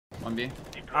One B.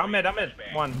 I'm mid.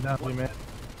 One. Definitely mid.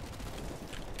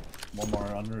 One more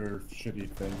under shitty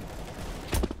thing.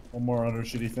 One more under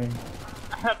shitty thing.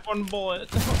 I had one bullet.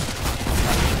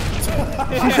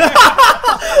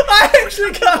 I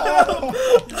actually got him!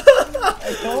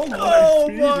 Oh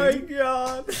my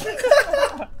god!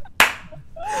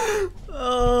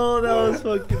 Oh, that was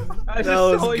fucking. That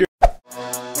was good.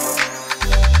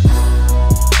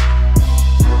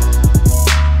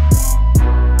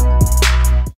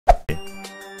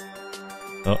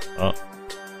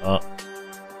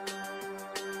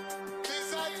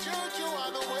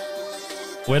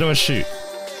 Where do I shoot?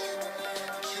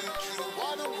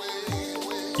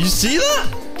 You see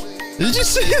that? Did you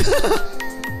see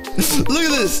that? Look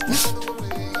at this.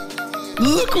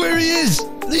 Look where he is.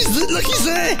 Look, he's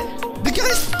there. The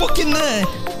guy's fucking there.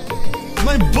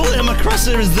 My bullet and my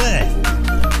crosshair is there.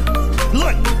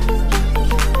 Look.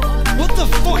 What the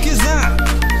fuck is that?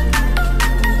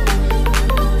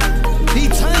 He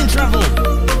time traveled.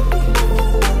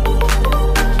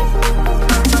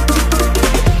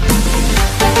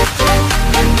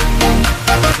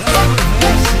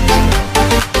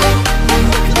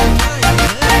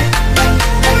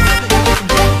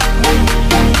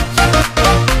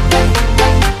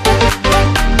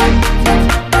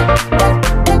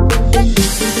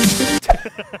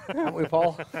 We,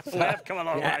 Paul? We've come a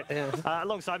long way. Yeah.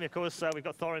 Alongside me, of course, we've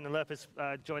got Thorin and Lurpus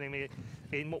joining me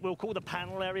in what we'll call the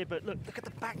panel area. But look at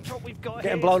the backdrop we've got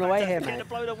Getting here. blown away here, mate. Getting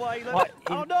blown away. Look. What?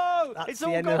 Oh no! That's It's the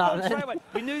all end gone of that wrong then? straight away.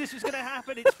 We knew this was going to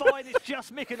happen. It's fine. It's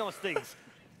just Mykonos things.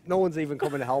 No one's even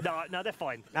coming to help. No, they're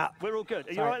fine. Nah. We're all good. Are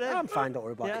you Sorry. all right there? I'm fine, don't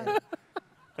worry about Yeah. it.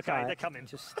 Okay, Alright. they're coming.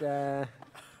 Just,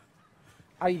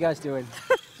 how you guys doing?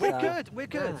 We're good. We're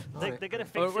good. Yeah, They're alright. going to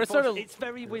fix We're it. sort boss. of- It's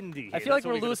very windy. I here, feel like that's all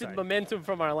we're we gotta losing say. momentum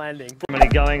from our landing. Really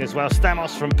going as well.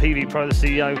 Stamos from PV Pro, the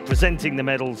CEO, presenting the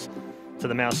medals to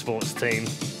the Mouse Sports team,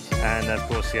 and of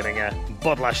course getting a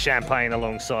bottle of champagne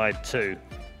alongside too.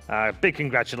 Big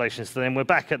congratulations to them. We're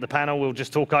back at the panel. We'll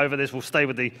just talk over this. We'll stay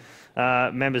with the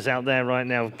members out there right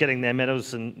now getting their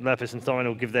medals, and Lurpus and Thorin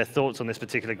will give their thoughts on this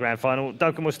particular grand final.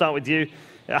 Duncan, we'll start with you.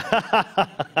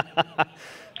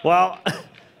 Well,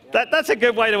 that's a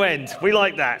good way to end. We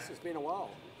like that. It's been a while.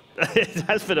 It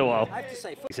has been a while. I have to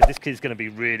say, He said this kid's going to be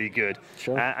really good.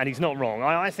 Sure. And he's not wrong.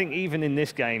 I think even in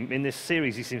this game, in this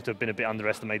series, he seems to have been a bit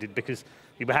underestimated because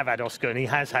you have had Oscar and he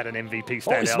has had an MVP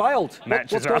standout. he smiled.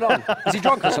 match What's as well. going on? Is he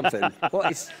drunk or something?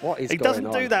 What is He going doesn't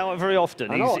on? do that very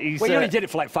often. I know. He's, Well, he only did it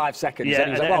for like 5 seconds. yeah, and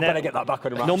he was like, well, I better get that back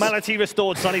on the wraps. Normality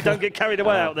restored, Sonny. Don't get carried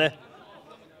away out there.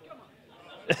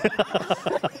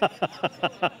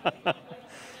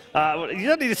 You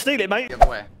don't need to steal it, mate. The other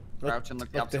way. Crouch and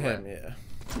look the Look to opposite him, way. yeah.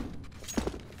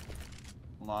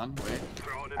 Hold on, wait.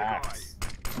 Axe.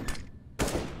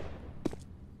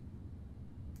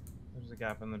 There's a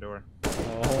gap in the door.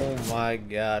 Oh my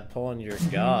god, Paul, on your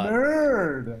god.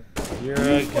 Nerd! You're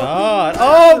a god.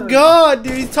 Oh god,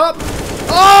 dude, he's top.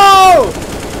 Oh!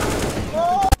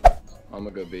 I'm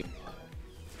a good B.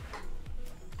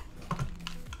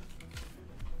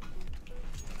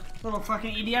 Little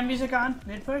fucking EDM music on,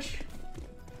 mid push.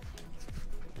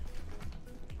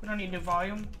 We don't need new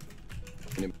volume.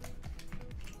 Yep.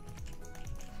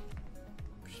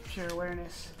 Just pure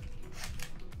awareness.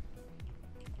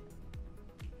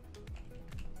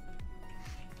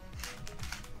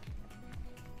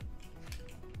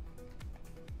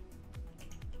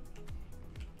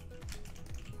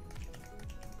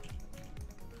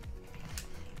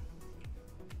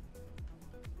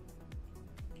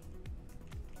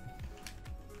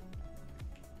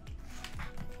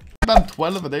 Done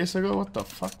 12 days ago? What the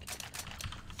fuck?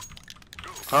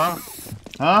 Huh?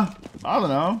 Huh? I don't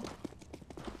know.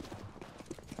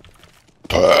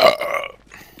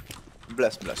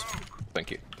 Bless.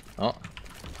 Thank you. Oh.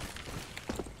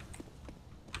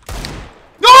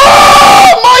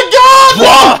 Oh my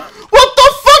god! What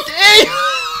the fuck?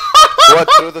 What,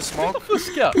 through the smoke?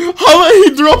 How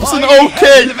he drops an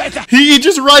OK? He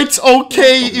just writes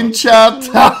OK in chat.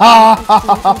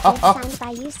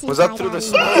 Was that through the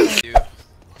smoke?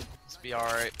 Let's be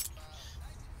alright.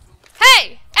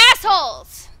 Hey,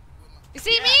 assholes! You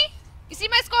see me? You see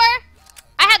my score?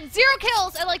 I had 0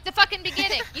 kills at like the fucking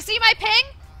beginning. You see my ping?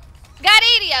 Got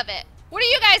 80 of it. What are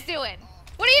you guys doing?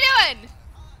 What are you doing?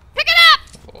 Pick it up!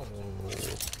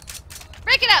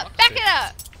 Break it up! Back it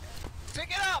up! Pick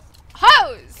it up!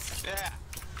 Hose! Yeah.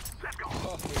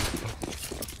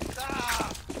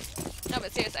 No,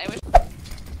 but seriously, I wish.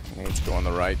 Needs to go on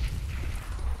the right.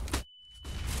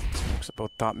 Smokes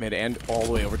about top mid and all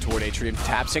the way over toward Atrium.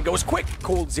 Taps and goes quick.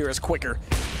 Cold Zera's quicker.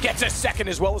 gets a second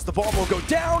as well as the bomb will go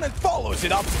down and follows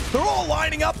it up. They're all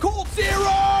lining up. Cold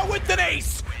Zero with an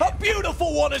ace. A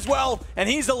beautiful one as well, and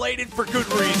he's elated for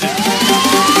good reason.